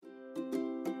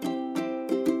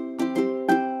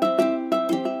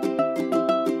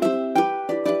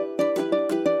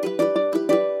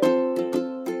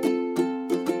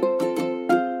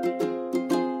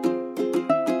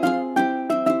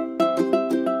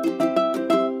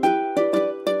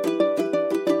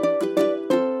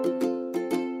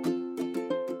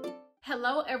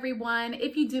everyone.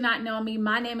 If you do not know me,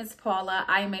 my name is Paula.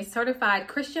 I am a certified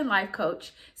Christian life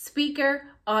coach, speaker,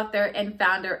 author, and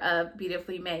founder of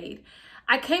Beautifully Made.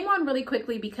 I came on really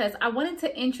quickly because I wanted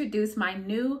to introduce my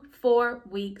new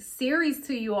 4-week series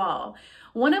to you all.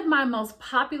 One of my most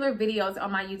popular videos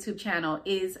on my YouTube channel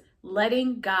is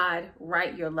letting God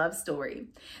write your love story.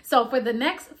 So for the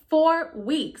next 4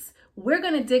 weeks, we're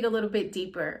going to dig a little bit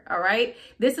deeper, all right?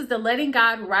 This is the Letting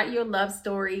God Write Your Love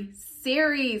Story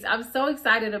series. I'm so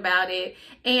excited about it.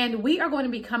 And we are going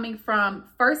to be coming from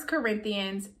 1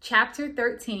 Corinthians chapter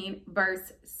 13,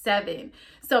 verse 7.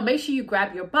 So make sure you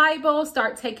grab your Bible,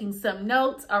 start taking some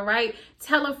notes, all right?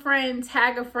 Tell a friend,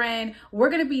 tag a friend. We're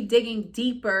going to be digging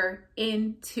deeper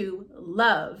into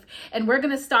love. And we're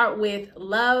going to start with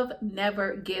love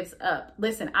never gives up.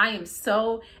 Listen, I am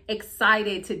so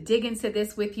excited to dig into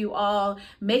this with you all.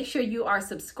 Make sure you are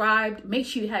subscribed. Make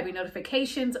sure you have your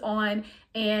notifications on,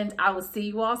 and I will see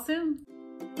you all soon.